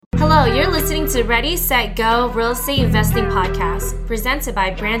Hello, you're listening to Ready, Set, Go Real Estate Investing Podcast, presented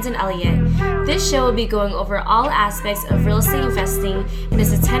by Brandon Elliott. This show will be going over all aspects of real estate investing and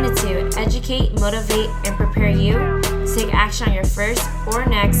is intended to educate, motivate, and prepare you to take action on your first or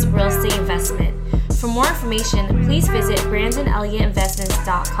next real estate investment. For more information, please visit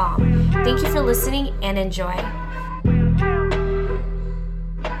BrandonElliottInvestments.com. Thank you for listening and enjoy.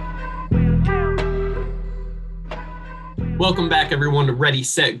 Welcome back, everyone, to Ready,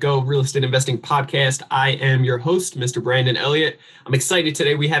 Set, Go Real Estate Investing Podcast. I am your host, Mr. Brandon Elliott. I'm excited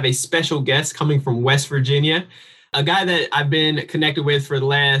today. We have a special guest coming from West Virginia, a guy that I've been connected with for the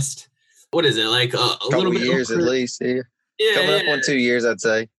last, a little bit years over, at least. Coming up on 2 years, I'd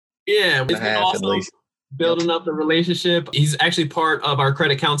say. Yeah, it's been awesome building up the relationship. He's actually part of our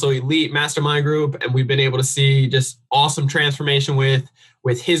Credit Council Elite Mastermind group, and we've been able to see just awesome transformation with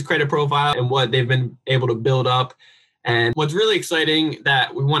his credit profile and what they've been able to build up. And what's really exciting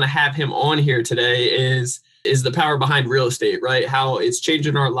that we want to have him on here today is the power behind real estate, right? How it's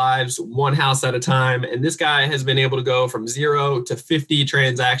changing our lives one house at a time. And this guy has been able to go from 0 to 50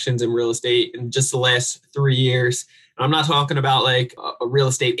 transactions in real estate in just the last 3 years. And I'm not talking about like a real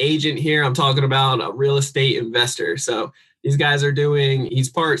estate agent here. I'm talking about a real estate investor. So these guys he's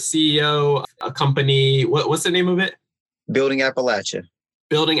part CEO of a company. What's the name of it? Building Appalachia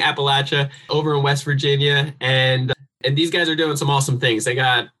over in West Virginia. And these guys are doing some awesome things. They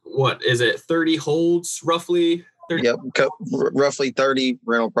got, 30 holds roughly? 30? Yep, roughly 30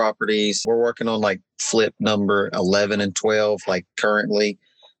 rental properties. We're working on like flip number 11 and 12, like currently.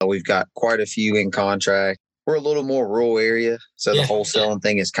 We've got quite a few in contract. We're a little more rural area, so the wholesaling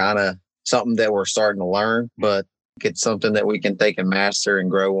thing is kind of something that we're starting to learn, but it's something that we can take and master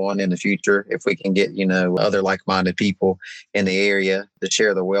and grow on in the future if we can get, other like-minded people in the area to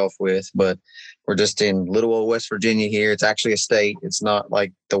share the wealth with. But we're just in little old West Virginia here. It's actually a state. It's not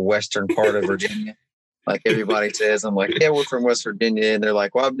like the western part of Virginia, like everybody says. I'm like, yeah, we're from West Virginia. And they're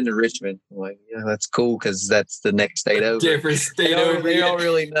like, well, I've been to Richmond. I'm like, yeah, that's cool because that's the next state over. Different state over. They don't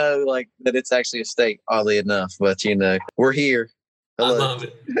really know like that it's actually a state, oddly enough. But, we're here. Hello. I love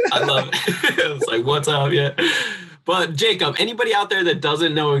it. It's like, what's up? Yeah. But Jacob, anybody out there that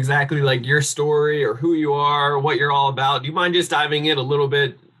doesn't know exactly like your story or who you are, what you're all about, do you mind just diving in a little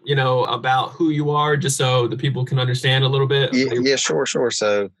bit, about who you are, just so the people can understand a little bit? Yeah, sure.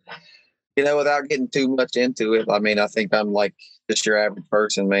 So, without getting too much into it, I mean, I think I'm like just your average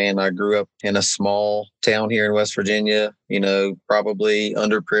person, man. I grew up in a small town here in West Virginia, probably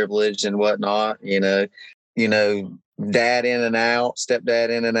underprivileged and whatnot, dad in and out, stepdad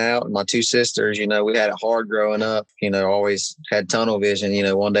in and out, and my two sisters, we had it hard growing up, always had tunnel vision,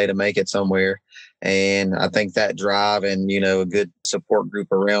 one day to make it somewhere. And I think that drive and, a good support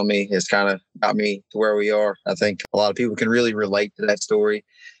group around me has kind of got me to where we are. I think a lot of people can really relate to that story.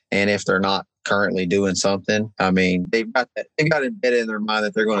 And if they're not currently doing something, I mean, they've got embedded in their mind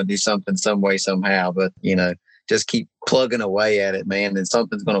that they're going to do something some way, somehow, but, just keep plugging away at it, man, and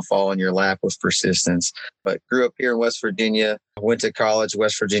something's going to fall in your lap with persistence. But grew up here in West Virginia, went to college,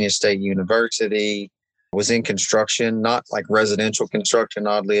 West Virginia State University, was in construction, not like residential construction,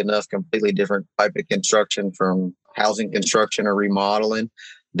 oddly enough, completely different type of construction from housing construction or remodeling.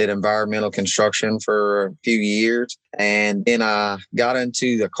 Did environmental construction for a few years. And then I got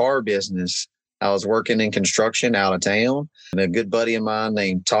into the car business. I was working in construction out of town, and a good buddy of mine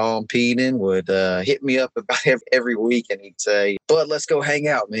named Tom Peden would hit me up about every week, and he'd say, "Bud, let's go hang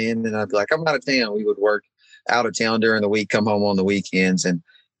out, man." And I'd be like, "I'm out of town." We would work out of town during the week, come home on the weekends. And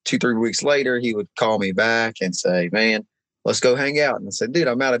 2-3 weeks later, he would call me back and say, "Man, let's go hang out." And I said, "Dude,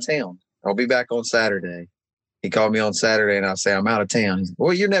 I'm out of town. I'll be back on Saturday." He called me on Saturday, and I'll say, "I'm out of town." He's like,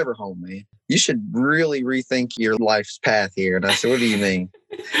 "Well, you're never home, man. You should really rethink your life's path here." And I said, "What do you mean?"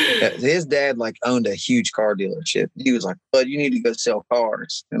 His dad owned a huge car dealership. He was like, "Bud, you need to go sell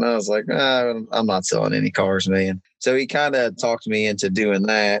cars." And I was like, "I'm not selling any cars, man." So he kind of talked me into doing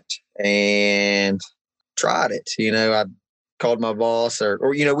that and tried it. I called my boss or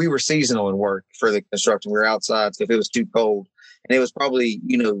we were seasonal in work for the construction. We were outside. So if it was too cold, and it was probably,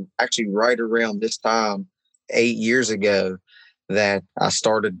 actually right around this time, 8 years ago, that I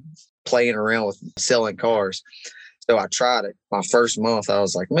started playing around with selling cars. So I tried it. My first month, I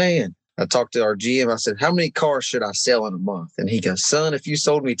was like, man, I talked to our GM. I said, "How many cars should I sell in a month?" And he goes, "Son, if you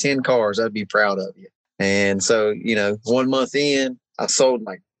sold me 10 cars, I'd be proud of you." And so, 1 month in, I sold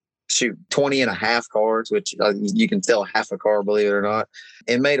 20 and a half cars, which you can sell half a car, believe it or not,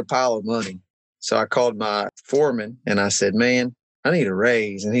 and made a pile of money. So I called my foreman and I said, "Man, I need a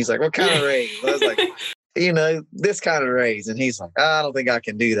raise." And he's like, "What kind of raise?" I was like, this kind of raise. And he's like, "I don't think I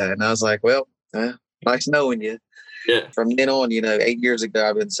can do that." And I was like, "Well, nice knowing you." Yeah. From then on, 8 years ago,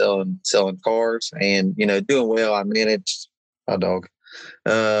 I've been selling cars and, doing well. I managed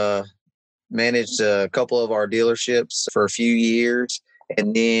managed a couple of our dealerships for a few years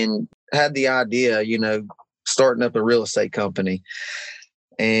and then had the idea, starting up a real estate company.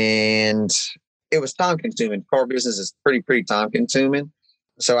 And it was time consuming. Car business is pretty time consuming.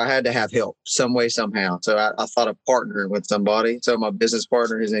 So I had to have help some way, somehow. So I thought of partnering with somebody. So my business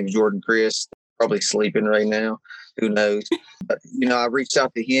partner, his name is Jordan Chris, probably sleeping right now. Who knows? But, I reached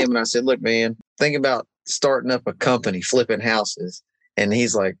out to him and I said, look, man, think about starting up a company, flipping houses. And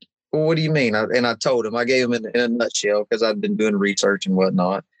he's like, well, what do you mean? I told him, I gave him in a nutshell because I've been doing research and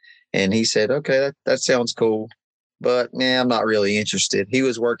whatnot. And he said, okay, that sounds cool. But man, I'm not really interested. He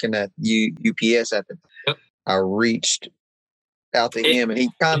was working at UPS at the time. Yep. I reached out to him and he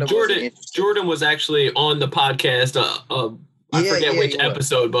kind of Jordan was actually on the podcast. I forget which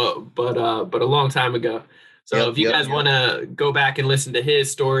episode, but a long time ago. So if you guys want to go back and listen to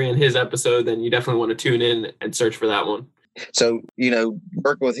his story and his episode, then you definitely want to tune in and search for that one. So,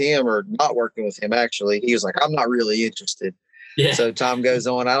 working with him or not working with him, actually, he was like, I'm not really interested. Yeah. So time goes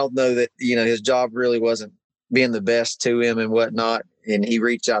on. I don't know that, his job really wasn't being the best to him and whatnot. And he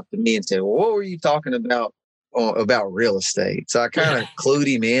reached out to me and said, well, what were you talking about real estate? So I kind of clued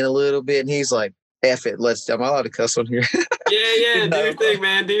him in a little bit. And he's like, F it. Am I allowed to cuss on here? Yeah. Do your thing,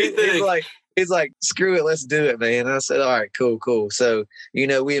 man. Do your thing. He's like, screw it. Let's do it, man. And I said, all right, cool. So,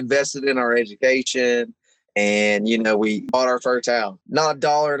 we invested in our education. And, we bought our first house, not a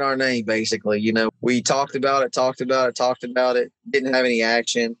dollar in our name, basically. We talked about it, didn't have any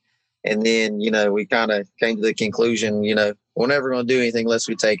action. And then, we kind of came to the conclusion, we're never going to do anything unless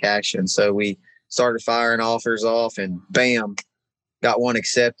we take action. So we started firing offers off and bam, got one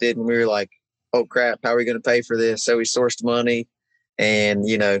accepted. And we were like, oh, crap, how are we going to pay for this? So we sourced money. And,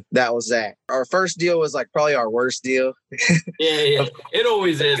 that was that. Our first deal was like probably our worst deal. Yeah. It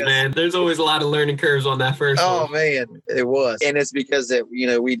always is, man. There's always a lot of learning curves on that first one. Oh, man, it was. And it's because that,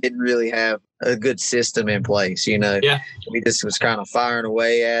 we didn't really have a good system in place, Yeah. We just was kind of firing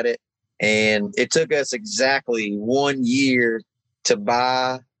away at it. And it took us exactly 1 year to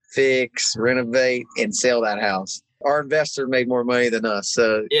buy, fix, renovate, and sell that house. Our investor made more money than us.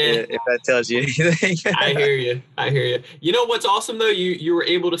 So if that tells you anything. I hear you. You know what's awesome though? You were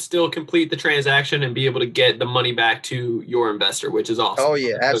able to still complete the transaction and be able to get the money back to your investor, which is awesome. Oh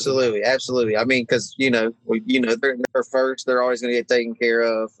yeah, absolutely. I mean, because they're first, they're always going to get taken care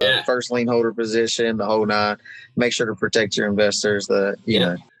of. First lien holder position, the whole nine. Make sure to protect your investors.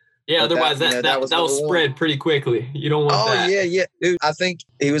 Yeah, otherwise that will spread pretty quickly. You don't want that. Oh, yeah. Dude, I think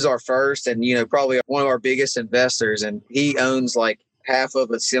he was our first and, probably one of our biggest investors. And he owns like half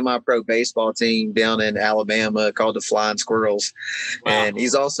of a semi-pro baseball team down in Alabama called the Flying Squirrels. Wow. And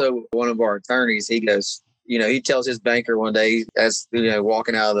he's also one of our attorneys. He goes, he tells his banker one day as,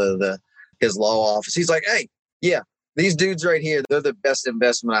 walking out of his law office, he's like, hey, yeah, these dudes right here, they're the best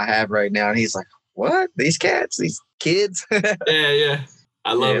investment I have right now. And he's like, what? These cats, these kids? Yeah.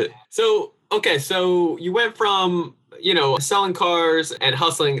 I love it. So, okay. So you went from, selling cars and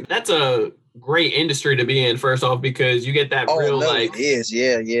hustling. That's a great industry to be in, first off, because you get that it is.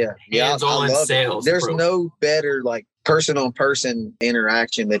 Yeah. Hands-on sales. There's no better person-on-person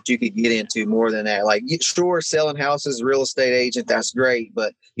interaction that you could get into more than that. Like, sure, selling houses, real estate agent, that's great.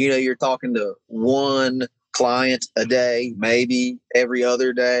 But, you're talking to one client a day, maybe every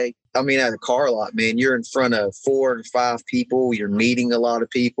other day. I mean, at a car lot, man, you're in front of 4 or 5 people. You're meeting a lot of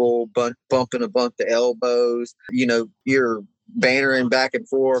people, bumping a bunch of elbows. You're bantering back and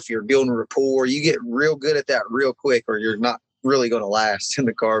forth. You're building rapport. You get real good at that real quick, or you're not really going to last in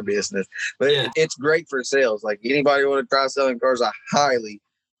the car business. But it's great for sales. Like, anybody want to try selling cars, I highly,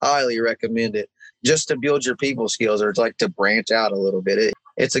 highly recommend it just to build your people skills, or it's like to branch out a little bit.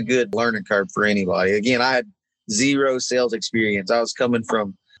 It's a good learning curve for anybody. Again, I had zero sales experience. I was coming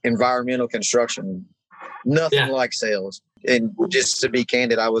from environmental construction, nothing like sales. And just to be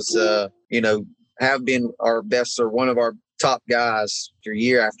candid, I was, have been our best or one of our top guys for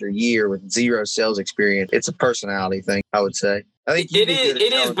year after year with zero sales experience. It's a personality thing, I would say. I think it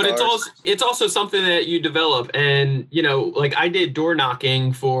is, but it's also something that you develop. And, like I did door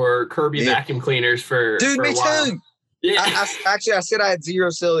knocking for Kirby vacuum cleaners for a while. Too. Yeah, I said I had zero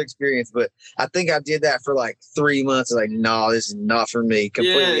sales experience, but I think I did that for like 3 months. Like, no, this is not for me.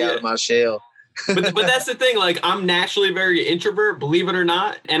 Completely out of my shell. but that's the thing. Like, I'm naturally very introvert, believe it or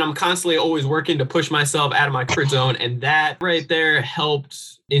not, and I'm constantly always working to push myself out of my comfort zone. And that right there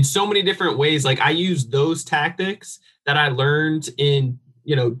helped in so many different ways. Like, I use those tactics that I learned in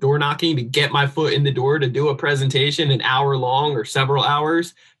door knocking to get my foot in the door to do a presentation an hour long or several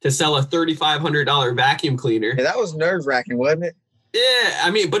hours to sell a $3,500 vacuum cleaner. Yeah, that was nerve wracking, wasn't it? Yeah,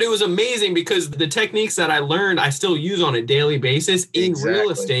 I mean, but it was amazing because the techniques that I learned, I still use on a daily basis in real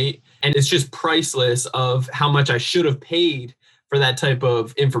estate. And it's just priceless of how much I should have paid for that type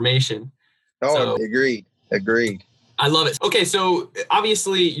of information. Oh, agreed. I love it. Okay, so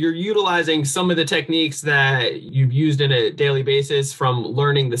obviously you're utilizing some of the techniques that you've used in a daily basis from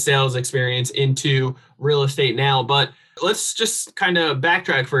learning the sales experience into real estate now. But let's just kind of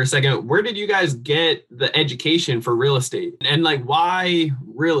backtrack for a second. Where did you guys get the education for real estate? And why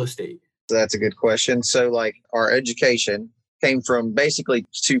real estate? That's a good question. So our education came from basically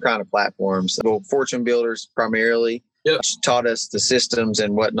two kind of platforms. Well, Fortune Builders primarily taught us the systems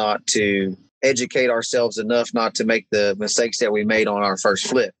and whatnot to educate ourselves enough not to make the mistakes that we made on our first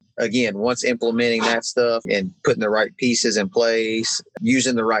flip. Again, once implementing that stuff and putting the right pieces in place,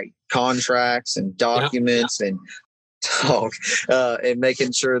 using the right contracts and documents and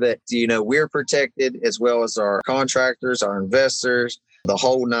making sure that, we're protected as well as our contractors, our investors, the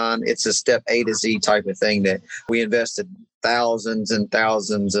whole nine. It's a step A to Z type of thing that we invested thousands and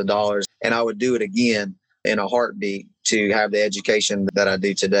thousands of dollars. And I would do it again in a heartbeat to have the education that I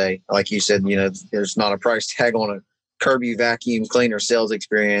do today. Like you said, there's not a price tag on a Kirby vacuum cleaner sales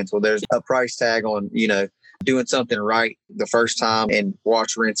experience. Well, there's a price tag on, doing something right the first time and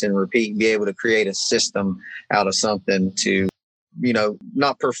watch, rinse, and repeat and be able to create a system out of something to,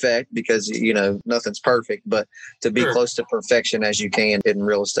 not perfect because, nothing's perfect, but to be close to perfection as you can in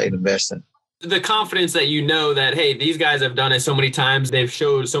real estate investing. The confidence that that, hey, these guys have done it so many times. They've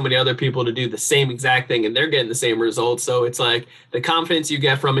showed so many other people to do the same exact thing and they're getting the same results. So it's like the confidence you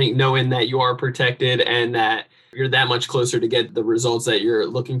get from it, knowing that you are protected and that you're that much closer to get the results that you're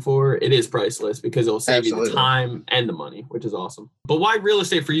looking for. It is priceless because it'll save you the time and the money, which is awesome. But why real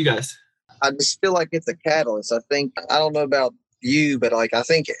estate for you guys? I just feel like it's a catalyst. I don't know about you, but I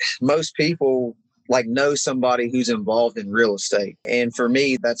think most people know somebody who's involved in real estate. And for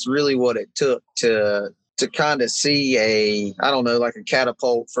me, that's really what it took to kind of see a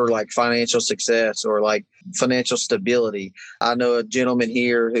catapult for financial success or financial stability. I know a gentleman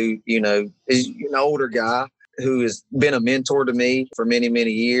here who, is an older guy who has been a mentor to me for many,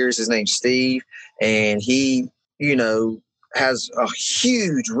 many years. His name's Steve. And he, has a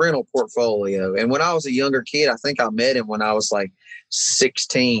huge rental portfolio. And when I was a younger kid, I think I met him when I was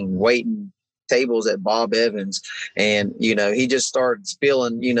 16, waiting tables at Bob Evans. And, he just started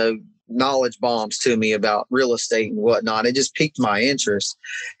spilling, knowledge bombs to me about real estate and whatnot. It just piqued my interest.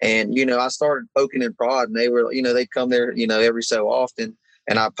 And, I started poking and prodding. They were, they'd come there, every so often.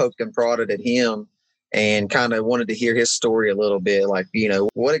 And I poked and prodded at him and kind of wanted to hear his story a little bit.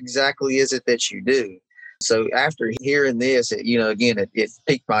 What exactly is it that you do? So after hearing this, it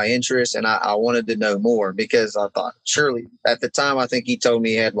piqued my interest and I wanted to know more because I thought surely at the time, I think he told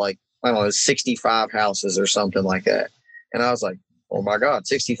me he had 65 houses or something like that. And I was like, oh my God,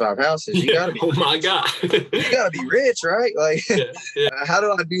 65 houses. You gotta be, oh my God, you gotta be rich, right? How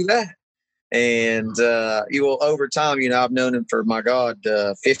do I do that? And, over time, I've known him for,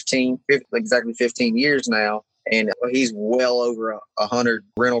 15 years now. And he's well over 100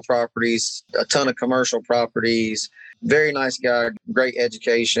 rental properties, a ton of commercial properties. Very nice guy, great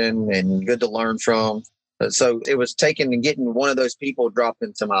education and good to learn from. So it was taking and getting one of those people dropped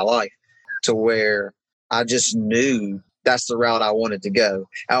into my life to where I just knew that's the route I wanted to go.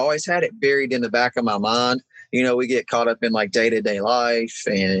 I always had it buried in the back of my mind. We get caught up in day-to-day life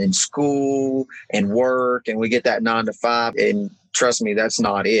and school and work, and we get that 9 to 5. And trust me, that's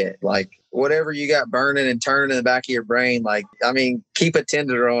not it. Whatever you got burning and turning in the back of your brain, keep a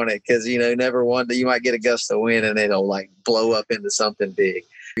tender on it because, never wonder, you might get a gust of wind and it'll blow up into something big.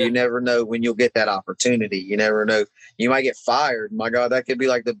 You never know when you'll get that opportunity. You never know. You might get fired. My God, that could be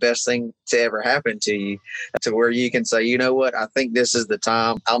the best thing to ever happen to you, to where you can say, you know what, I think this is the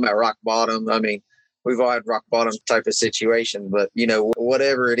time. I'm at rock bottom. We've all had rock bottom type of situation, but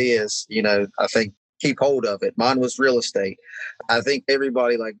whatever it is, I think keep hold of it. Mine was real estate. I think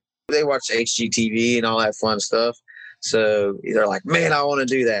everybody they watch HGTV and all that fun stuff. So they're like, man, I want to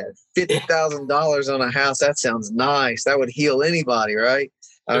do that. $50,000 on a house. That sounds nice. That would heal anybody, right?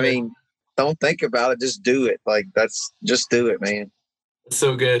 Don't think about it. Just do it. Just do it, man.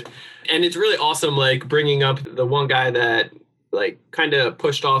 So good. And it's really awesome, bringing up the one guy that kind of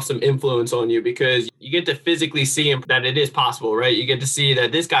pushed off some influence on you because you get to physically see him that it is possible, right? You get to see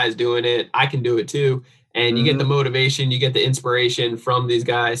that this guy's doing it. I can do it too. And you get the motivation, you get the inspiration from these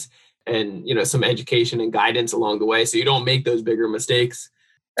guys and, some education and guidance along the way. So you don't make those bigger mistakes.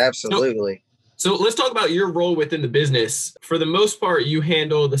 Absolutely. So let's talk about your role within the business. For the most part, you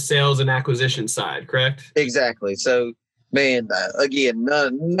handle the sales and acquisition side, correct? Exactly. So, man, again,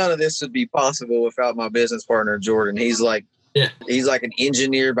 none of this would be possible without my business partner, Jordan. He's like an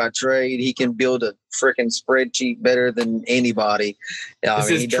engineer by trade. He can build a freaking spreadsheet better than anybody. This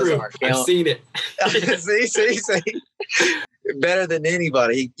is true. I've seen it. see. Better than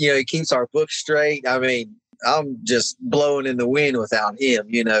anybody. He keeps our books straight. I mean, I'm just blowing in the wind without him.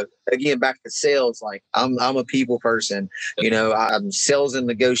 Again, back to sales, like I'm a people person. I'm sales and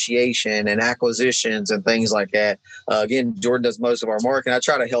negotiation and acquisitions and things like that. Again, Jordan does most of our marketing. I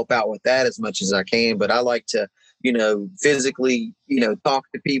try to help out with that as much as I can, but I like to, physically, talk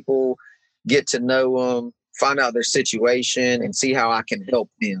to people, get to know them, find out their situation and see how I can help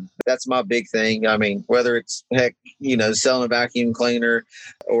them. That's my big thing. I mean, whether it's selling a vacuum cleaner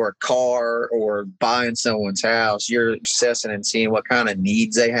or a car or buying someone's house, you're assessing and seeing what kind of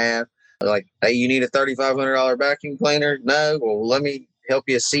needs they have. Like, hey, you need a $3,500 vacuum cleaner? No? Well, let me help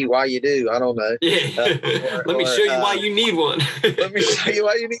you see why you do. I don't know. Let me show you why you need one. Let me show you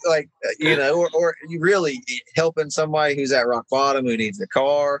why you need, or you really helping somebody who's at rock bottom who needs a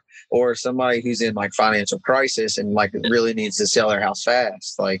car, or somebody who's in like financial crisis and really needs to sell their house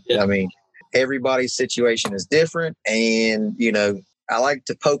fast. I mean, everybody's situation is different. And, I like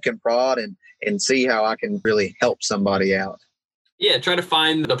to poke and prod and see how I can really help somebody out. Yeah. Try to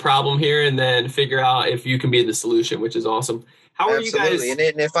find the problem here and then figure out if you can be the solution, which is awesome. How are Absolutely. you guys?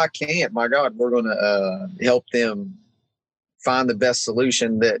 And if I can't, my God, we're going to help them find the best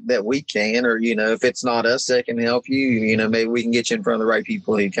solution that we can, or, if it's not us that can help you, maybe we can get you in front of the right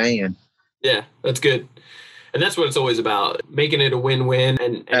people who can. Yeah, that's good. And that's what it's always about, making it a win-win.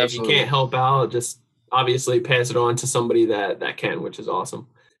 And if you can't help out, just obviously pass it on to somebody that can, which is awesome.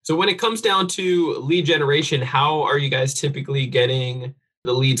 So when it comes down to lead generation, how are you guys typically getting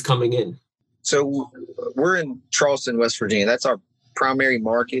the leads coming in? So we're in Charleston, West Virginia. That's our primary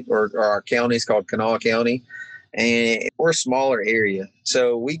market, or our county is called Kanawha County. And we're a smaller area.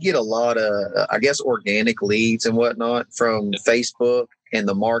 So we get a lot of, organic leads and whatnot from Facebook and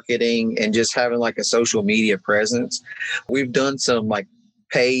the marketing and just having like a social media presence. We've done some like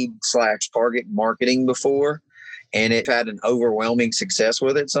paid/target marketing before, and it had an overwhelming success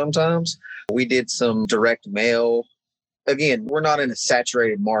with it sometimes. We did some direct mail. Again, we're not in a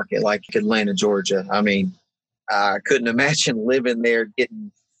saturated market like Atlanta, Georgia. I mean, I couldn't imagine living there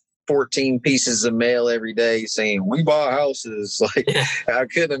getting 14 pieces of mail every day saying, we buy houses. I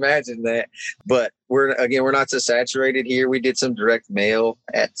couldn't imagine that. But we're not so saturated here. We did some direct mail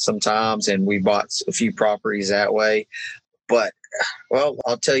at some times, and we bought a few properties that way. But, well,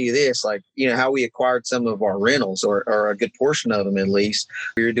 I'll tell you this, how we acquired some of our rentals, or a good portion of them at least.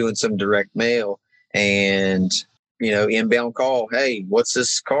 We were doing some direct mail and, inbound call. Hey, what's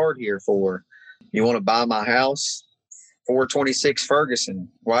this card here for? You want to buy my house? 426 Ferguson.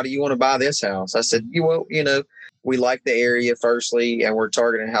 Why do you want to buy this house? I said, we like the area firstly, and we're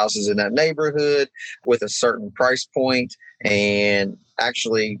targeting houses in that neighborhood with a certain price point. And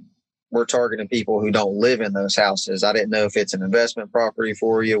actually, we're targeting people who don't live in those houses. I didn't know if it's an investment property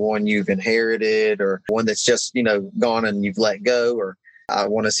for you, one you've inherited, or one that's just, gone and you've let go, or I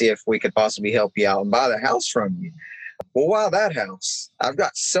want to see if we could possibly help you out and buy the house from you. Well, why that house? I've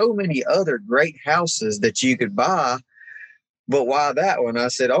got so many other great houses that you could buy, but why that one? I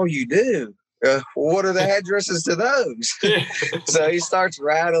said, oh, you do? What are the addresses to those? So he starts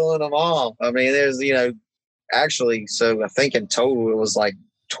rattling them off. I mean, there's, actually, so I think in total it was like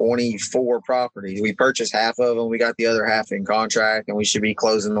 24 properties. We purchased half of them. We got the other half in contract, and we should be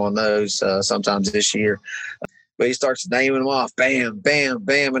closing on those sometimes this year. But he starts naming them off, bam, bam,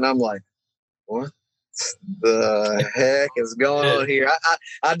 bam. And I'm like, what the heck is going on here?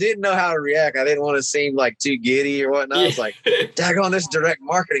 I didn't know how to react. I didn't want to seem like too giddy or whatnot. I was like, daggone, this direct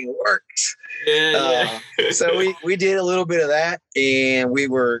marketing works. So we did a little bit of that, and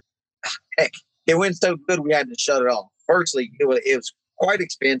it went so good we had to shut it off. Firstly, it was quite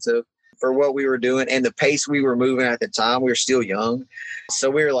expensive for what we were doing and the pace we were moving at the time. We were still young. So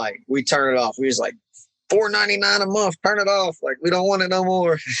we were like, we turned it off. We was like, $4.99 a month, turn it off. Like, we don't want it no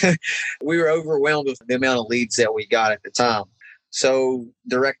more. We were overwhelmed with the amount of leads that we got at the time. So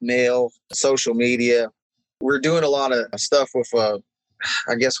direct mail, social media, we're doing a lot of stuff with,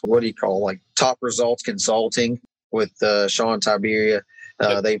 what do you call, like Top Results Consulting with Sean Tiberia.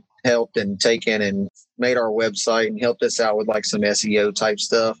 They helped and taken and made our website and helped us out with like some SEO type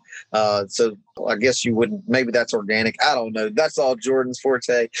stuff. So I guess you wouldn't, maybe that's organic. I don't know. That's all Jordan's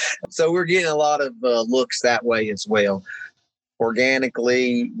forte. So we're getting a lot of looks that way as well.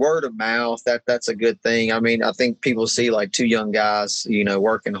 organically, word of mouth, that's a good thing. I mean, I think people see like two young guys,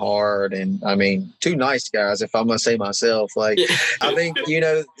 working hard, and I mean, two nice guys, if I'm going to say myself. Like, I think,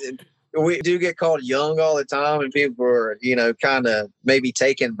 we do get called young all the time, and people are, kind of maybe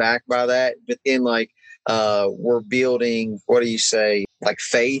taken back by that. But then, like, we're building, what do you say, like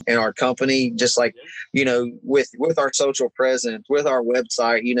faith in our company, just like, with our social presence, with our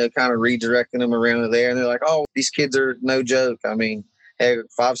website, kind of redirecting them around there. And they're like, oh, these kids are no joke. I mean, hey,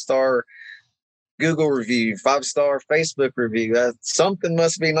 5-star Google review, 5-star Facebook review. Something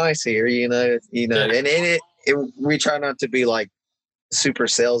must be nice here, and we try not to be like super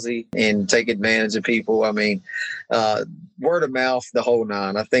salesy and take advantage of people. I mean, word of mouth, the whole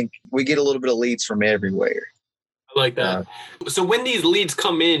nine. I think we get a little bit of leads from everywhere. I like that. So when these leads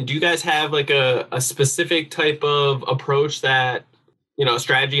come in, do you guys have like a specific type of approach that,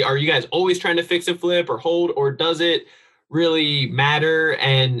 strategy? Are you guys always trying to fix and flip or hold, or does it really matter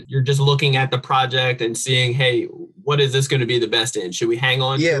and you're just looking at the project and seeing, hey, what is this going to be the best in? Should we hang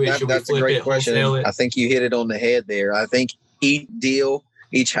on to it? Should that's we flip a great it, question. wholesale it? I think you hit it on the head there. I think each deal,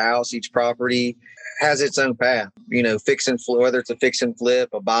 each house, each property has its own path. Fix and flip, whether it's a fix and flip,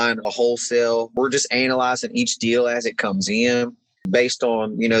 a buying, a wholesale. We're just analyzing each deal as it comes in based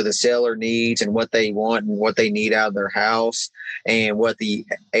on, the seller needs and what they want and what they need out of their house and what the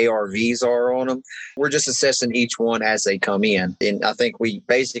ARVs are on them. We're just assessing each one as they come in. And I think we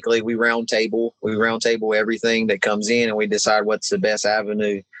round table everything that comes in, and we decide what's the best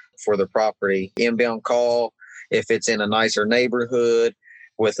avenue for the property. Inbound call, if it's in a nicer neighborhood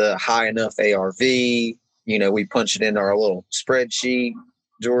with a high enough ARV, we punch it into our little spreadsheet,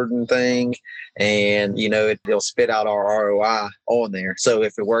 Jordan thing, and, it'll spit out our ROI on there. So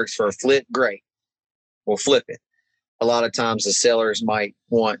if it works for a flip, great, we'll flip it. A lot of times the sellers might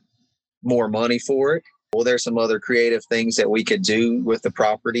want more money for it. Well, there's some other creative things that we could do with the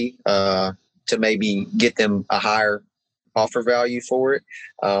property to maybe get them a higher offer value for it.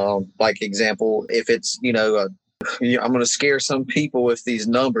 Like example, if it's, I'm going to scare some people with these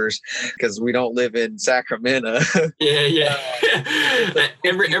numbers because we don't live in Sacramento. Yeah.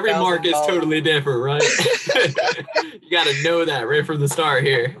 Every market is totally different, right? You got to know that right from the start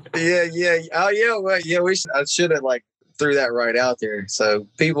here. Yeah. Oh, yeah. Well, yeah. I should have threw that right out there. So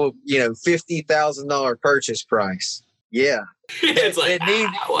people, $50,000 purchase price. Yeah. It's like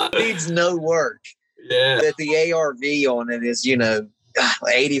it needs no work. Yeah. That the ARV on it is,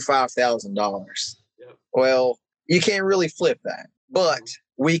 $85,000. Yep. Well, you can't really flip that, but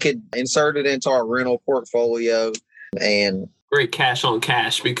we could insert it into our rental portfolio and great cash on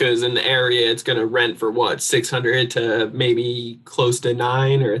cash, because in the area it's going to rent for what, 600 to maybe close to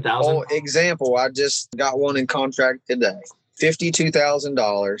 9 or 1,000. Oh, example, I just got one in contract today,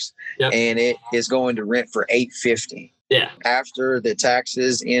 $52,000, and it is going to rent for $850. Yeah. After the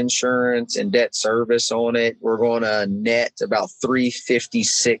taxes, insurance, and debt service on it, we're going to net about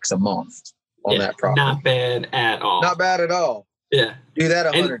 $356 a month on that property. Not bad at all. Not bad at all. Yeah. Do that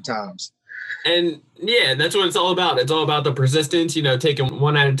 100 times. And yeah, that's what it's all about. It's all about the persistence, taking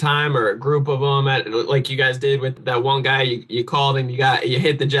one at a time or a group of them like you guys did with that one guy you called and you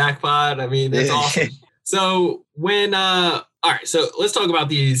hit the jackpot. I mean, that's awesome. So when, all right, so let's talk about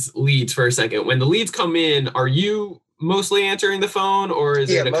these leads for a second. When the leads come in, are you mostly answering the phone, or is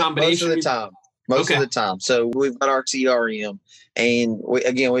it a combination? Most of the time. Most of the time. So we've got our CRM, and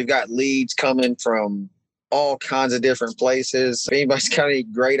we've got leads coming from all kinds of different places. If anybody's got any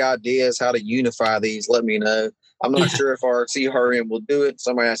great ideas how to unify these, let me know. I'm not sure if our CRM will do it.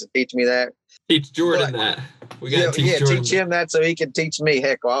 Somebody has to teach me that. Teach Jordan that. We got to teach him that so he can teach me.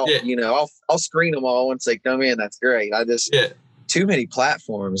 Heck, I'll screen them all once they come in. That's great. Too many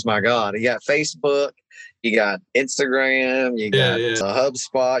platforms. My God, you got Facebook, you got Instagram, you got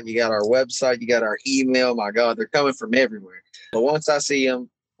HubSpot, you got our website, you got our email. My God, they're coming from everywhere. But once I see them,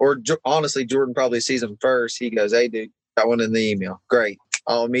 or honestly, Jordan probably sees them first. He goes, "Hey, dude, got one in the email. Great."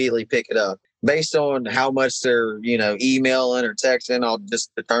 I'll immediately pick it up. Based on how much they're, emailing or texting, I'll just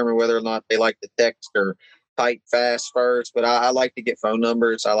determine whether or not they like to text or type fast first. But I like to get phone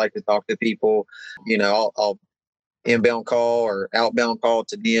numbers. I like to talk to people. I'll inbound call or outbound call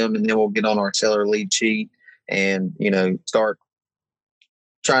to them, and then we'll get on our seller lead sheet and, start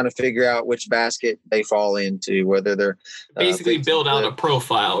trying to figure out which basket they fall into, whether they're basically build out a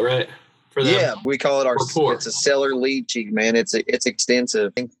profile, right? For them. Yeah, we call it it's a seller lead sheet, man. It's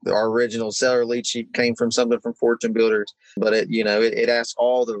extensive. I think our original seller lead sheet came from something from Fortune Builders, but it asks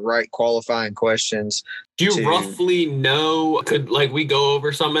all the right qualifying questions. Do you roughly know, could we go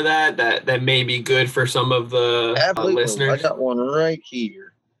over some of that may be good for some of the listeners? I got one right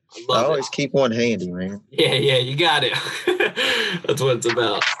here. I always keep one handy, man. Yeah, you got it. That's what it's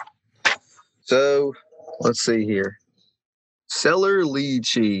about. So let's see here. Seller lead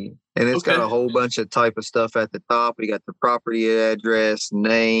sheet. And it's got a whole bunch of type of stuff at the top. We got the property address,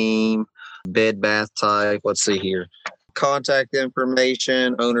 name, bed, bath type. Let's see here. Contact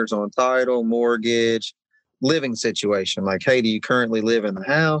information, owners on title, mortgage, living situation. Like, hey, do you currently live in the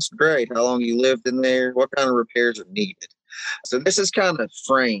house? Great. How long you lived in there? What kind of repairs are needed? So this is kind of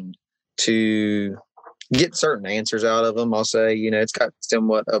framed to get certain answers out of them. I'll say, it's got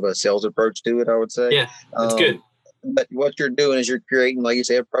somewhat of a sales approach to it, I would say. Yeah, that's good. But what you're doing is you're creating, like you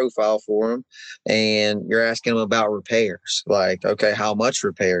say, a profile for them, and you're asking them about repairs. Like, okay, how much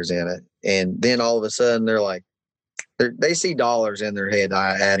repairs in it? And then all of a sudden they're like, they see dollars in their head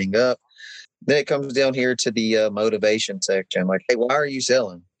adding up. Then it comes down here to the motivation section. Like, hey, why are you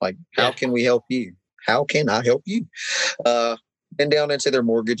selling? Like, how can we help you? How can I help you? Then down into their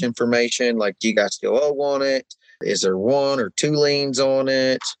mortgage information. Like, do you guys still owe on it? Is there 1 or 2 liens on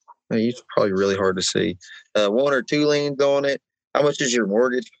it? It's probably really hard to see. 1 or 2 liens on it. How much is your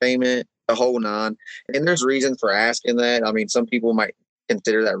mortgage payment? The whole 9. And there's reason for asking that. I mean, some people might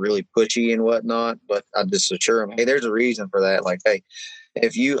consider that really pushy and whatnot, but I just assure them, hey, there's a reason for that. Like, hey,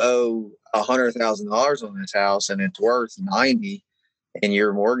 if you owe $100,000 on this house and it's worth 90, and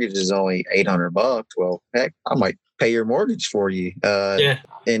your mortgage is only $800, well, heck, I might pay your mortgage for you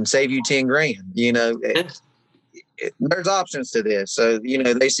and save you 10 grand. There's options to this. So,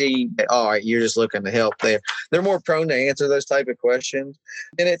 they see, all right, you're just looking to help there. They're more prone to answer those type of questions.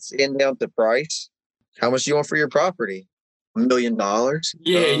 And it's in down to price. How much do you want for your property? $1 million.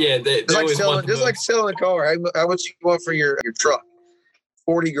 Yeah. Just like selling a car. How much you want for your truck?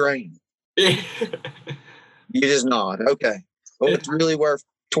 40 grand. Yeah. You just nod. Okay. Well, it's really worth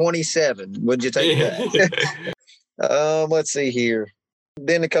 27. Would you take that? Let's see here.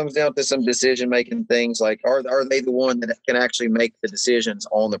 Then it comes down to some decision-making things like, are they the one that can actually make the decisions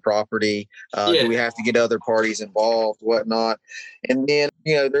on the property? Do we have to get other parties involved, whatnot? And then,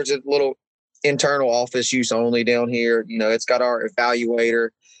 there's a little internal office use only down here. It's got our evaluator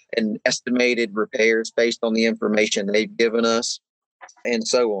and estimated repairs based on the information they've given us and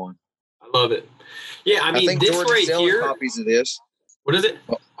so on. I love it. Yeah, I think this Jordan's right selling here. Copies of this. What is it?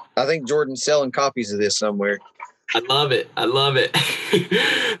 I think Jordan's selling copies of this somewhere. I love it.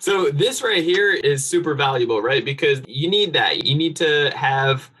 So this right here is super valuable, right? Because you need that. You need to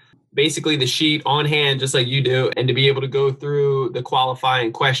have basically the sheet on hand, just like you do, and to be able to go through the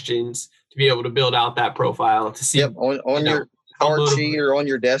qualifying questions to be able to build out that profile to see. Yep, on your card sheet or on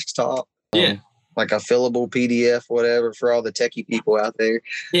your desktop. Yeah. Like a fillable PDF, whatever, for all the techie people out there.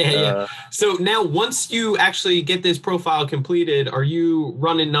 Yeah. So now once you actually get this profile completed, are you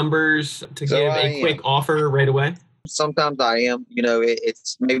running numbers to give a quick offer right away? Sometimes I am.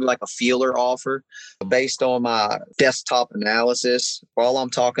 It's maybe like a feeler offer based on my desktop analysis. While I'm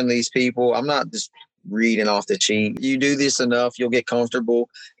talking to these people, I'm not just reading off the sheet. You do this enough, you'll get comfortable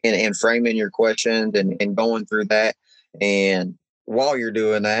in framing your questions and going through that. And while you're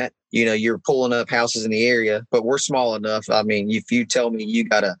doing that, you're pulling up houses in the area, but we're small enough. I mean, if you tell me you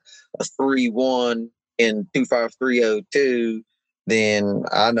got a 3-1 in 25302, then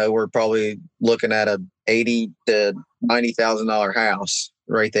I know we're probably looking at a $80,000 to $90,000 house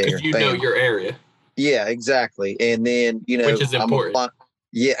right there. If you know your area. Yeah, exactly. And then, which is important.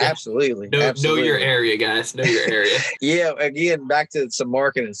 Absolutely. Know your area, guys. Know your area. Yeah. Again, back to some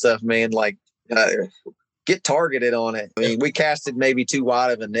marketing stuff, man. Like, get targeted on it. I mean, we casted maybe too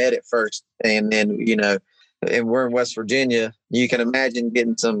wide of a net at first. And then, and we're in West Virginia. You can imagine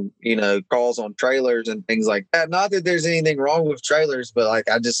getting some, calls on trailers and things like that. Not that there's anything wrong with trailers, but like,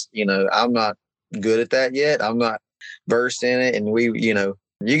 I just, I'm not good at that yet. I'm not versed in it. And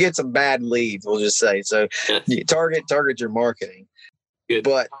you get some bad leads, we'll just say. So you target your marketing. Good.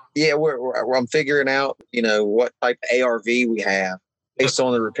 But yeah, I'm figuring out, what type of ARV we have based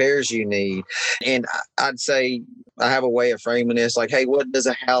on the repairs you need. And I'd say I have a way of framing this like, hey, what does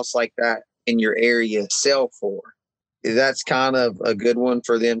a house like that in your area sell for? That's kind of a good one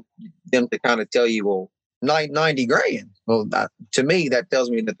for them to kind of tell you, well, 90 grand. Well, to me, that tells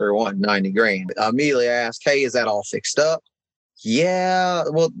me that they're wanting 90 grand. I immediately ask, hey, is that all fixed up? Yeah,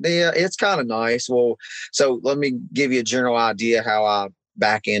 well, yeah, it's kind of nice. Well, so let me give you a general idea how I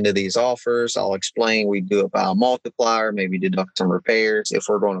back into these offers. I'll explain we do it by a multiplier, maybe deduct some repairs if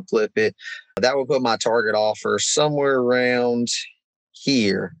we're going to flip it. That will put my target offer somewhere around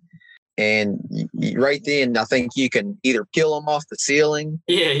here. And right then, I think you can either peel them off the ceiling.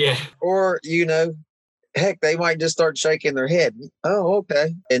 Yeah. Or, heck, they might just start shaking their head. Oh,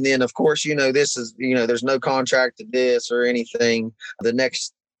 okay. And then, of course, this is, there's no contract to this or anything. The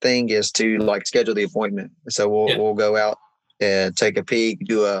next thing is to like schedule the appointment. So we'll go out and take a peek,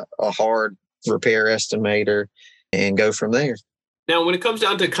 do a hard repair estimator, and go from there. Now, when it comes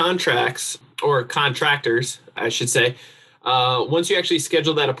down to contracts or contractors, I should say, once you actually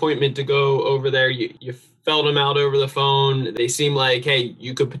schedule that appointment to go over there, you felt them out over the phone. They seem like, hey,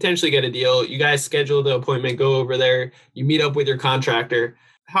 you could potentially get a deal. You guys schedule the appointment, go over there, you meet up with your contractor.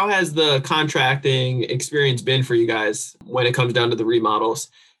 How has the contracting experience been for you guys when it comes down to the remodels?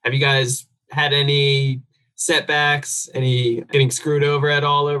 Have you guys had any setbacks, any getting screwed over at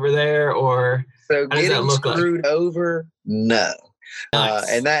all over there, or so how does that look like? Screwed over? No.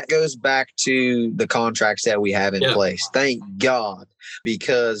 Nice. And that goes back to the contracts that we have in place. Thank God,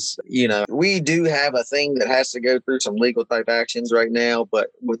 because, we do have a thing that has to go through some legal type actions right now. But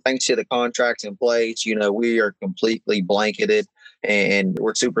with thanks to the contracts in place, we are completely blanketed, and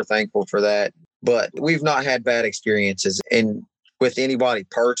we're super thankful for that. But we've not had bad experiences. And with anybody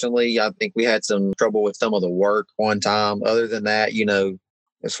personally, I think we had some trouble with some of the work one time. Other than that,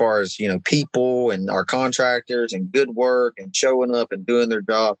 as far as, people and our contractors and good work and showing up and doing their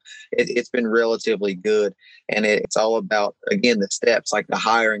job, it's been relatively good. And it's all about, again, the steps, like the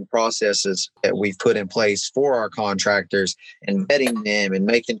hiring processes that we've put in place for our contractors and vetting them and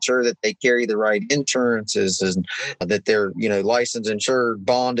making sure that they carry the right insurances and that they're, licensed, insured,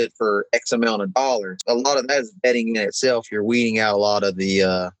 bonded for X amount of dollars. A lot of that is vetting in itself. You're weeding out a lot of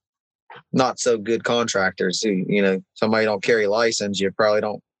the, not so good contractors who, somebody don't carry a license, you probably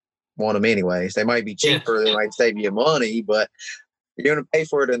don't want them anyways. They might be cheaper, they might save you money, but you're going to pay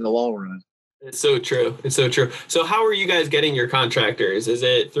for it in the long run. It's so true. It's so true. So how are you guys getting your contractors? Is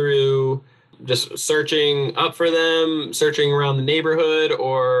it through just searching up for them, searching around the neighborhood,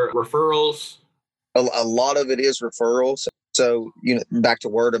 or referrals? A lot of it is referrals. So, back to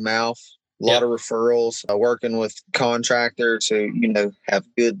word of mouth, a lot of referrals, working with contractors who, have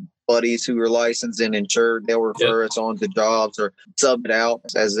good buddies who are licensed and insured. They'll refer us on to jobs or sub it out,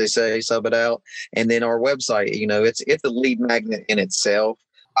 as they say, sub it out. And then our website, it's a lead magnet in itself.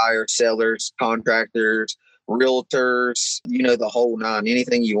 Buyers, sellers, contractors, realtors, the whole nine.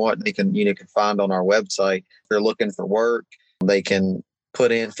 Anything you want, they can find on our website. If they're looking for work, they can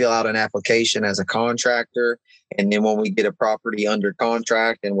fill out an application as a contractor. And then when we get a property under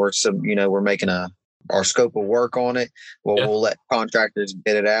contract and we're making our scope of work on it, we'll let contractors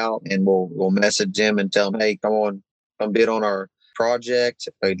get it out, and we'll message them and tell them, hey, come bid on our project.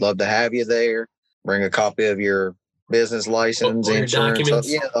 We'd love to have you there. Bring a copy of your business license, insurance,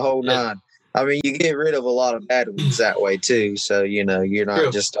 the whole nine. I mean, you get rid of a lot of bad ones that way too. So, you're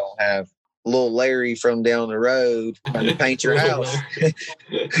not just don't have little Larry from down the road trying to paint your house.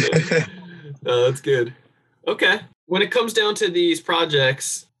 Oh, that's good. Okay. When it comes down to these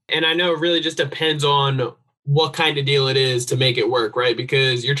projects, and I know it really just depends on what kind of deal it is to make it work, right?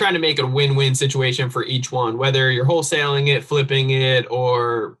 Because you're trying to make a win-win situation for each one, whether you're wholesaling it, flipping it,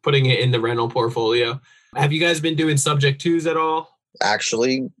 or putting it in the rental portfolio. Have you guys been doing subject twos at all?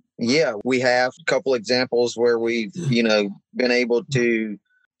 Actually, yeah, we have a couple examples where we've, been able to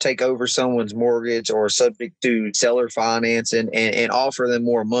take over someone's mortgage or subject to seller financing and offer them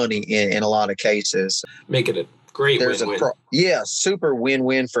more money in a lot of cases. Make it a great win-win. Super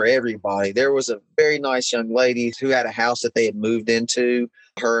win-win for everybody. There was a very nice young lady who had a house that they had moved into,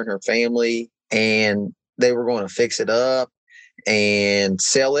 her and her family, and they were going to fix it up and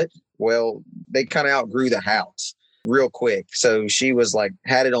sell it. Well, they kind of outgrew the house real quick. So she was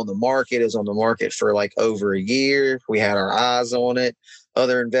had it on the market. It was on the market for over a year. We had our eyes on it.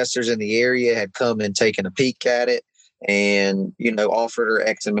 Other investors in the area had come and taken a peek at it and, offered her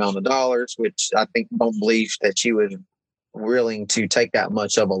X amount of dollars, which I don't believe that she was willing to take that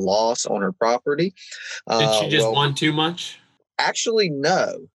much of a loss on her property. Did she just want too much? Actually,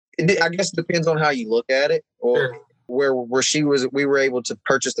 no. I guess it depends on how you look at it. Or where we were able to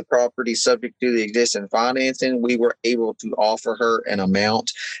purchase the property subject to the existing financing. We were able to offer her an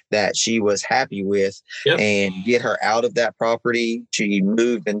amount that she was happy with and get her out of that property. She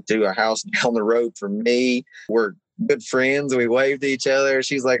moved into a house down the road from me. We're good friends. We waved to each other.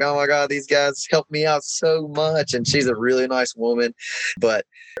 She's like, oh my God, these guys helped me out so much. And she's a really nice woman. But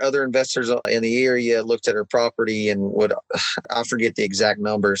other investors in the area looked at her property and I forget the exact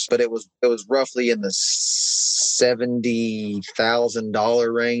numbers, but it was roughly in the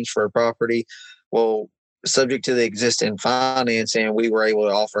 $70,000 range for a property. Well, subject to the existing financing, we were able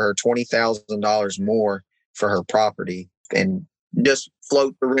to offer her $20,000 more for her property and just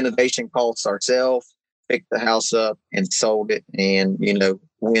float the renovation costs ourselves. Picked the house up and sold it, and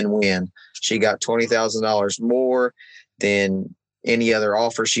win-win. She got $20,000 more than any other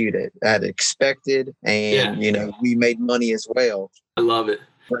offer she had expected, and we made money as well. I love it.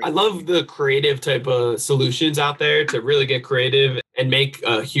 I love the creative type of solutions out there to really get creative and make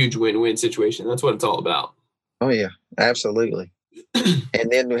a huge win-win situation. That's what it's all about. Oh, yeah, absolutely. And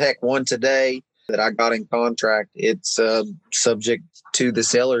then, heck, one today that I got in contract, it's subject to the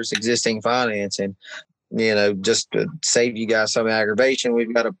seller's existing financing. Just to save you guys some aggravation,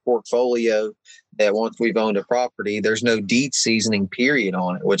 we've got a portfolio that once we've owned a property, there's no deed seasoning period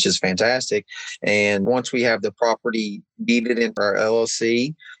on it, which is fantastic. And once we have the property deeded into our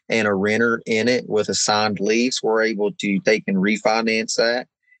LLC and a renter in it with a signed lease, we're able to take and refinance that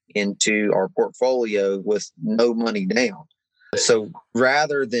into our portfolio with no money down. So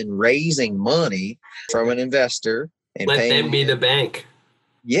rather than raising money from an investor and let them be the bank.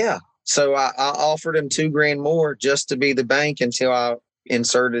 Yeah. So I offered him $2,000 more just to be the bank until I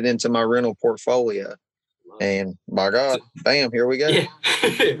inserted into my rental portfolio. And by God, bam, here we go. Yeah.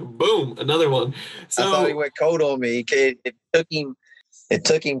 Boom, another one. So I thought he went cold on me. It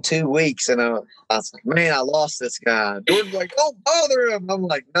took him 2 weeks, and I was like, man, I lost this guy. Jordan's like, don't bother him. I'm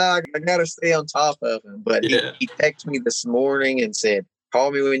like, nah, I got to stay on top of him. But he texted me this morning and said,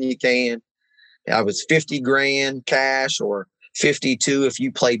 call me when you can. I was $50,000 cash or 52 if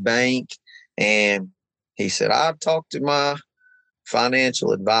you play bank. And he said, I've talked to my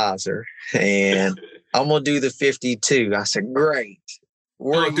financial advisor and I'm going to do the 52. I said, great.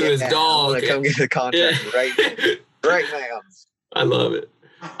 We're going to his dog. I'm going to come get the contract right now. I love it.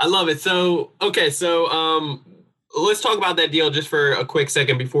 So, okay. So, let's talk about that deal just for a quick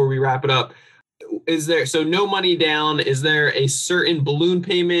second before we wrap it up. So no money down, is there a certain balloon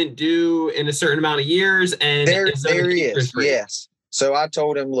payment due in a certain amount of years? And there is, yes. So I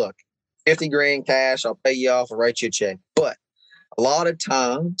told him, look, $50,000 cash, I'll pay you off, I'll write you a check. But a lot of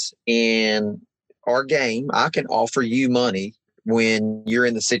times in our game, I can offer you money when you're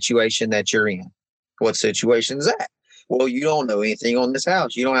in the situation that you're in. What situation is that? Well, you don't know anything on this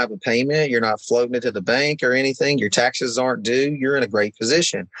house. You don't have a payment. You're not floating it to the bank or anything. Your taxes aren't due. You're in a great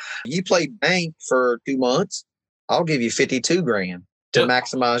position. You played bank for 2 months. I'll give you $52,000 to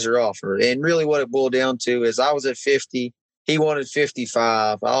maximize your offer. And really what it boiled down to is I was at 50. He wanted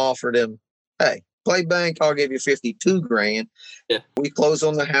 55. I offered him, hey, play bank. I'll give you $52,000. Yeah. We close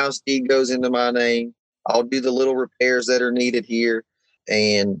on the house. Deed goes into my name. I'll do the little repairs that are needed here.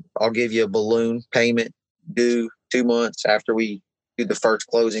 And I'll give you a balloon payment due 2 months after we do the first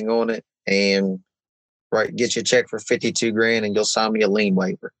closing on it, and get you a check for $52,000, and you'll sign me a lien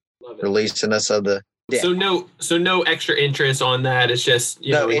waiver, releasing us of the debt. So no extra interest on that. It's just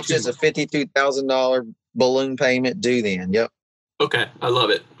it's just a $52,000 balloon payment due then. Yep. Okay, I love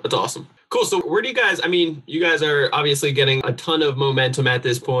it. That's awesome. Cool. So where do you guys? I mean, you guys are obviously getting a ton of momentum at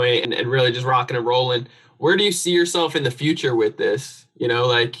this point, and really just rocking and rolling. Where do you see yourself in the future with this?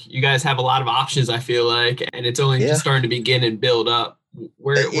 You guys have a lot of options, I feel like, and it's only just starting to begin and build up.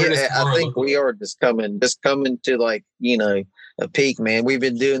 Where does I think we are just coming to a peak, man. We've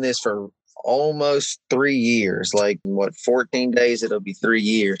been doing this for almost 3 years. 14 days, it'll be 3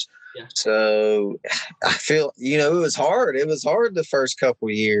 years. Yeah. So I feel, it was hard. It was hard the first couple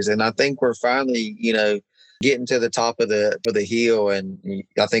of years. And I think we're finally, getting to the top of the hill. And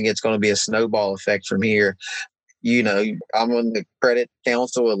I think it's going to be a snowball effect from here. I'm on the credit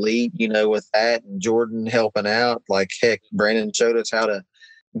council elite, with that, and Jordan helping out. Heck, Brandon showed us how to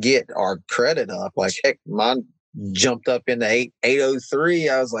get our credit up. Heck, mine jumped up into 803.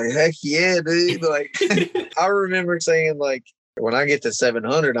 I was like, heck yeah, dude. I remember saying, when I get to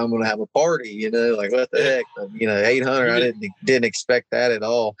 700, I'm going to have a party, what the heck, 800. I didn't expect that at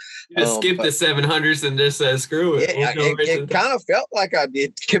all. You just skip the 700s and just screw it. Yeah, it kind of felt like I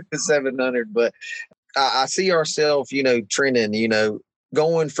did skip the 700, but I see ourselves, trending,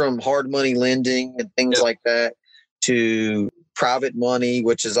 going from hard money lending and things like that to private money,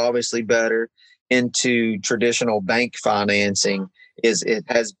 which is obviously better, into traditional bank financing. It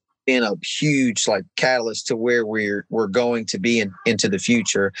has been a huge catalyst to where we're going to be into the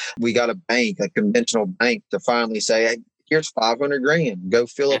future. We got a conventional bank, to finally say, hey, here's $500,000, go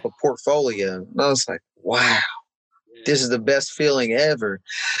fill up a portfolio. And I was like, wow. This is the best feeling ever.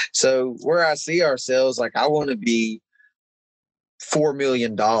 So where I see ourselves, I want to be $4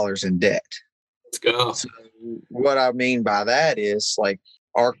 million in debt. Let's go. So what I mean by that is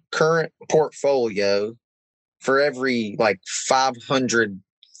our current portfolio, for every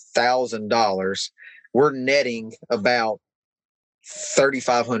 $500,000, we're netting about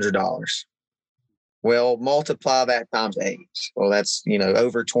 $3,500. Well, multiply that times 8. Well, that's,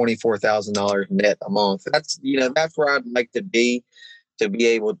 over $24,000 net a month. That's, that's where I'd like to be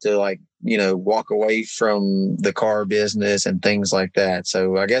able to walk away from the car business and things like that.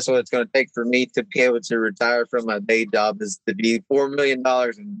 So I guess what it's going to take for me to be able to retire from my day job is to be $4 million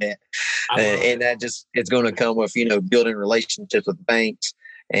in debt. And that it's going to come with, building relationships with banks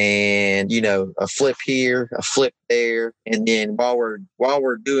and, a flip here, a flip there. And then while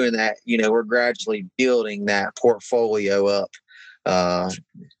we're doing that, we're gradually building that portfolio up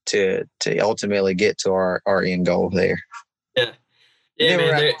to ultimately get to our end goal there. Yeah. Yeah,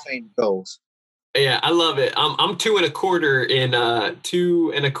 never man. change goals. Yeah, I love it. I'm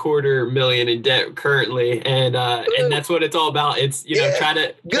 $2.25 million in debt currently, and that's what it's all about. It's try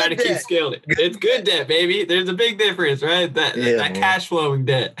to keep scaling it. It's good debt, baby. There's a big difference, right? That cash flowing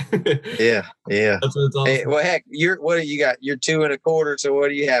debt. Yeah. That's what it's all. Hey, well, heck, what do you got? You're 2.25. So what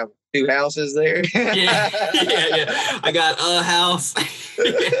do you have? 2 houses there? Yeah. I got a house.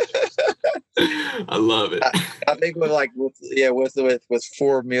 I love it. I think with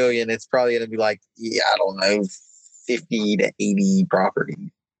 4 million, it's probably going to be I don't know, 50 to 80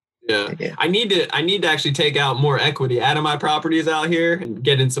 properties. Yeah. I need to actually take out more equity out of my properties out here and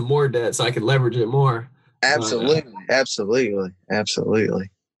get in some more debt so I can leverage it more. Absolutely. It's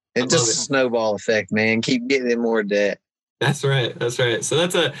just a snowball effect, man. Keep getting in more debt. That's right. So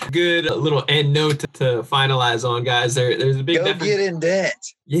that's a good little end note to finalize on, guys. There's a big difference. Go get in debt.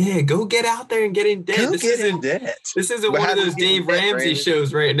 Yeah, go get out there and get in debt. This isn't one of those Dave Ramsey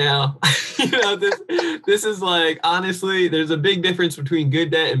shows right now. This is honestly, there's a big difference between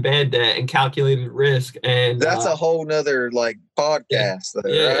good debt and bad debt and calculated risk. And that's a whole nother podcast. Though,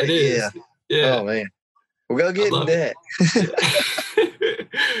 yeah, right? It is. Yeah. Oh man, we'll go get in debt.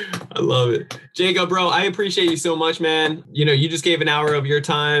 I love it. Jacob, bro, I appreciate you so much, man. You just gave an hour of your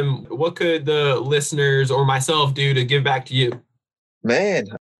time. What could the listeners or myself do to give back to you? Man,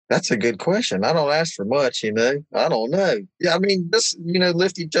 that's a good question. I don't ask for much, I don't know. Yeah, I mean, just,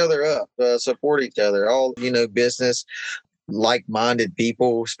 lift each other up, support each other, all, business, like-minded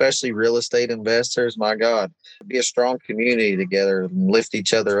people, especially real estate investors. My God, be a strong community together, lift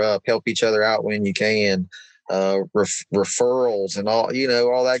each other up, help each other out when you can. Referrals and all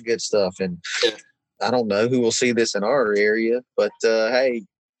that good stuff. And I don't know who will see this in our area, but hey,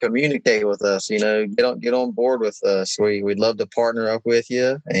 communicate with us. Get on board with us. We'd love to partner up with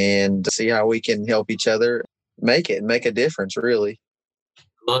you and see how we can help each other make a difference. Really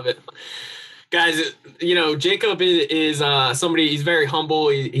love it. Guys, Jacob is somebody, he's very humble.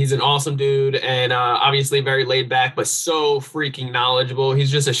 He's an awesome dude and obviously very laid back, but so freaking knowledgeable. He's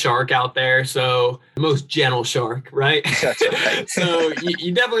just a shark out there. So the most gentle shark, right? That's right. So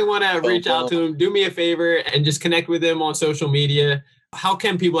you definitely want to reach out to him. Do me a favor and just connect with him on social media. How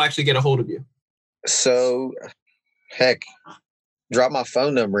can people actually get a hold of you? So, heck, drop my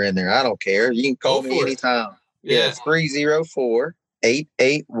phone number in there. I don't care. You can call me anytime. Yeah. It's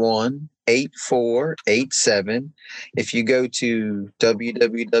 304-881-8487. If you go to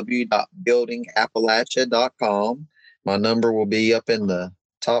www.buildingappalachia.com, my number will be up in the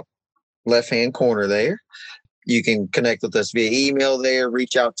top left-hand corner there. You can connect with us via email there,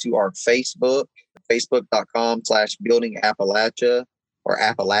 reach out to our Facebook, facebook.com/buildingappalachia or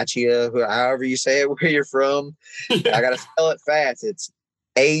Appalachia, however you say it, where you're from. I got to spell it fast. It's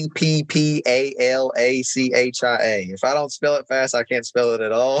Appalachia. If I don't spell it fast, I can't spell it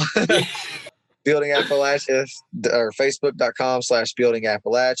at all. Building Appalachia, or facebook.com/Building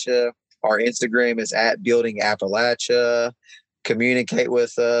Appalachia. Our Instagram is @Building Appalachia. Communicate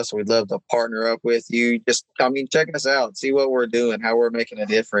with us. We'd love to partner up with you. Just, check us out, see what we're doing, how we're making a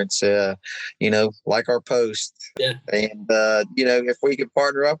difference. Like our posts. Yeah. And, if we could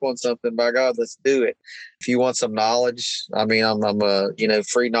partner up on something, by God, let's do it. If you want some knowledge, I'm a,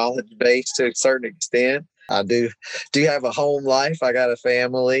 free knowledge base to a certain extent. I do have a home life. I got a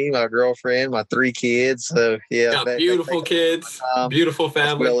family, my girlfriend, my 3 kids. So yeah. Beautiful kids, beautiful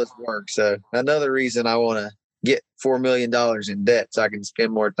family. As well as work. So another reason I want to get $4 million in debt so I can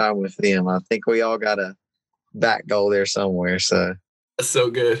spend more time with them. I think we all got a back goal there somewhere. So that's so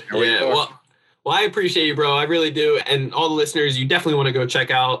good. Yeah. Well, I appreciate you, bro. I really do. And all the listeners, you definitely want to go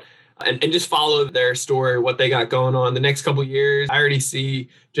check out and just follow their story, what they got going on the next couple of years. I already see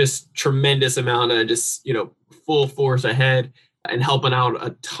just tremendous amount of just, full force ahead and helping out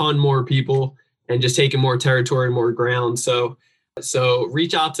a ton more people and just taking more territory, more ground. So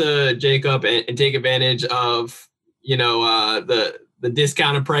reach out to Jacob and take advantage of, the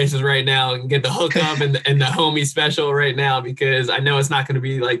discounted prices right now and get the hookup and the homie special right now, because I know it's not going to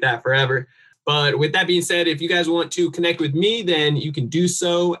be like that forever. But with that being said, if you guys want to connect with me, then you can do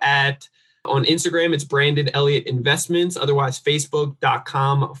so on Instagram. It's Brandon Elliott Investments. Otherwise,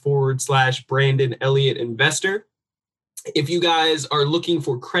 facebook.com/Brandon Elliott Investor. If you guys are looking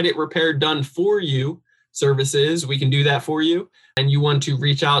for credit repair done for you services, we can do that for you. And you want to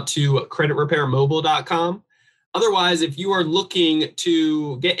reach out to creditrepairmobile.com. Otherwise, if you are looking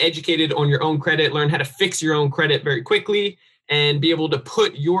to get educated on your own credit, learn how to fix your own credit very quickly, and be able to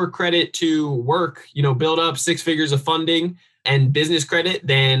put your credit to work, build up 6 figures of funding and business credit,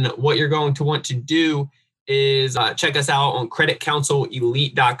 then what you're going to want to do is check us out on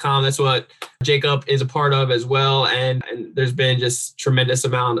creditcounselelite.com. That's what Jacob is a part of as well. And there's been just tremendous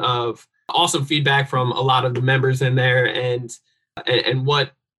amount of awesome feedback from a lot of the members in there, and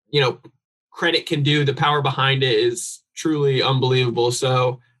what, credit can do. The power behind it is truly unbelievable.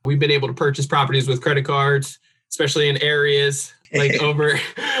 So we've been able to purchase properties with credit cards, especially in areas like over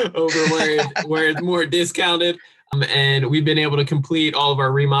where it's more discounted. And we've been able to complete all of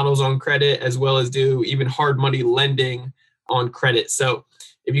our remodels on credit, as well as do even hard money lending on credit. So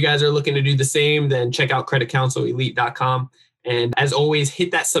if you guys are looking to do the same, then check out creditcounselelite.com. And as always,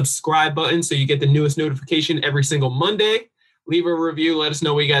 hit that subscribe button so you get the newest notification every single Monday. Leave a review. Let us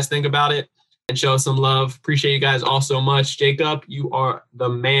know what you guys think about it and show us some love. Appreciate you guys all so much. Jacob, you are the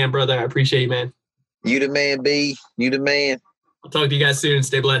man, brother. I appreciate you, man. You the man, B. You the man. I'll talk to you guys soon.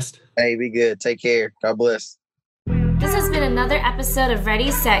 Stay blessed. Hey, be good. Take care. God bless. This has been another episode of Ready,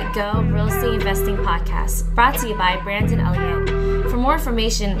 Set, Go Real Estate Investing Podcast, brought to you by Brandon Elliott. For more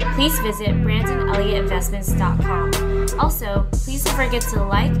information, please visit BrandonElliottInvestments.com. Also, please don't forget to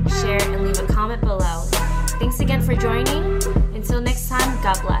like, share, and leave a comment below. Thanks again for joining. Until next time,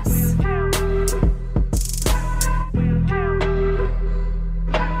 God bless.